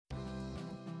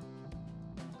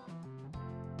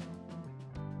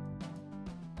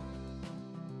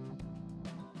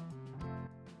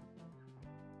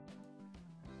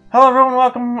Hello everyone,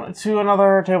 welcome to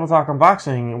another Tabletalk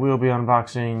unboxing. We will be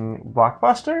unboxing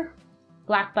Blockbuster.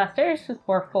 Blockbuster is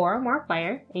for 4 or more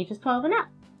players, ages 12 and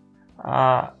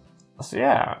up. So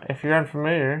yeah, if you're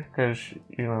unfamiliar, because,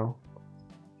 you know,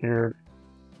 you're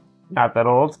not that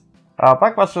old,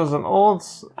 Blockbuster is an old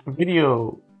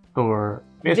video store.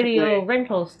 Basically, Video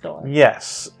rental store.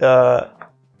 yes.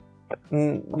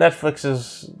 Netflix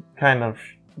has kind of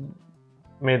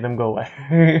made them go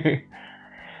away.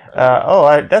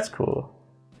 That's cool.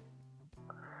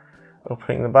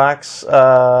 Opening the box,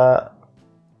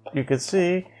 you can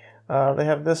see they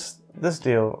have this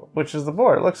deal, which is the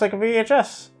board. It looks like a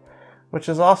VHS, which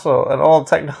is also an old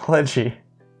technology.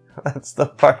 That's the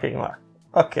parking lot.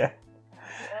 Okay.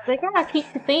 They gotta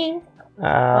keep the theme.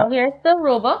 Here's the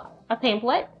rulebook, a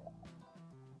pamphlet.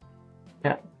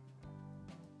 Yeah.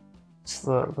 It's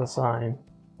the sign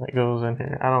that goes in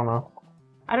here. I don't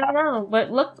know,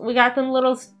 but look, we got some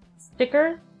little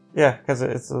stickers. Yeah, because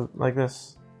it's like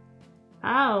this.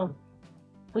 Oh.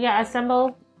 We got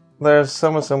assemble. There's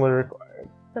some assembly required.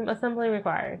 Some assembly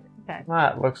required. Okay.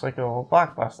 That looks like an old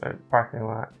Blockbuster parking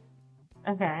lot.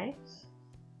 Okay.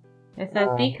 It says,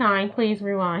 be kind, please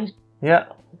rewind. Yeah.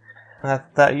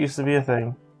 That used to be a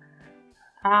thing.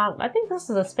 I think this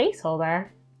is a space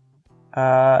holder.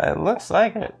 It looks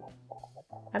like it.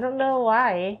 I don't know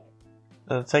why.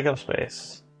 It'll take up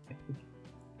space.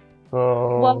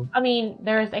 So... Well, I mean,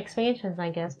 there's expansions, I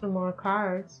guess, for more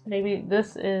cards. Maybe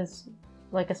this is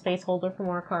like a space holder for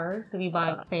more cards if you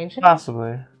buy expansion.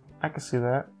 Possibly. I can see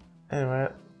that. Anyway.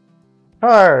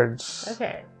 Cards!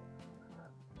 Okay.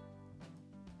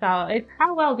 So,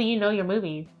 how well do you know your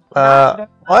movies? And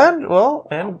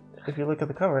if you look at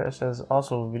the cover, it says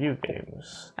also video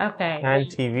games. Okay. And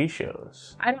TV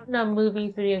shows. I don't know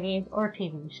movies, video games, or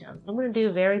TV shows. I'm going to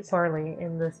do very poorly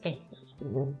in this game.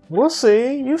 We'll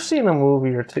see. You've seen a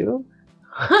movie or two.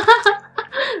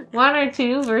 1 or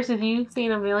 2 versus you've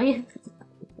seen a million.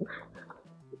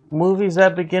 Movies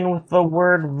that begin with the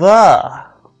word the.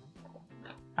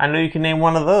 I know you can name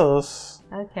one of those.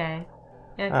 Okay.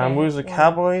 Movies with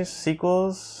cowboys,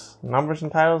 sequels, numbers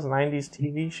and titles, 90s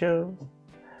TV shows.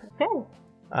 Okay.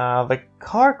 The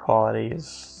car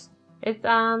qualities. It's,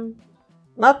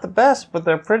 not the best, but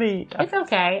they're pretty... It's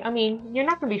okay. I mean, you're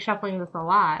not going to be shuffling this a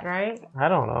lot, right? I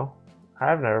don't know.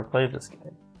 I've never played this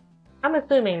game. I'm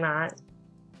assuming not.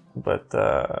 But,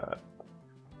 oh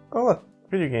look,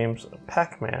 video games.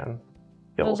 Pac-Man.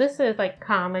 Well, this is like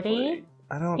comedy,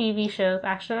 Wait, TV shows.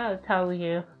 Actually, I'll tell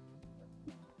you.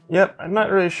 Yep, I'm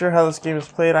not really sure how this game is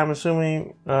played. I'm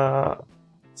assuming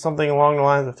something along the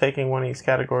lines of taking one of these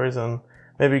categories and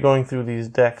maybe going through these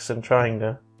decks and trying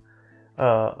to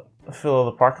fill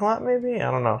the parking lot, maybe?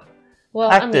 I don't know.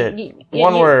 Well, Act it.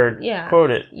 One word. Yeah. Quote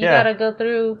it. You gotta go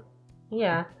through.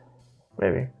 Yeah.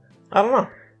 Maybe. I don't know.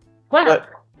 Well,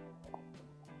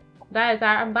 that is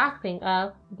our unboxing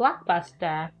of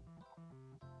Blockbuster.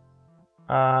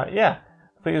 Yeah.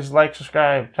 Please like,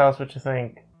 subscribe, tell us what you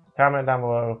think. Comment down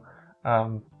below.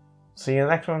 See you in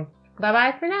the next one.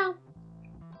 Bye-bye for now.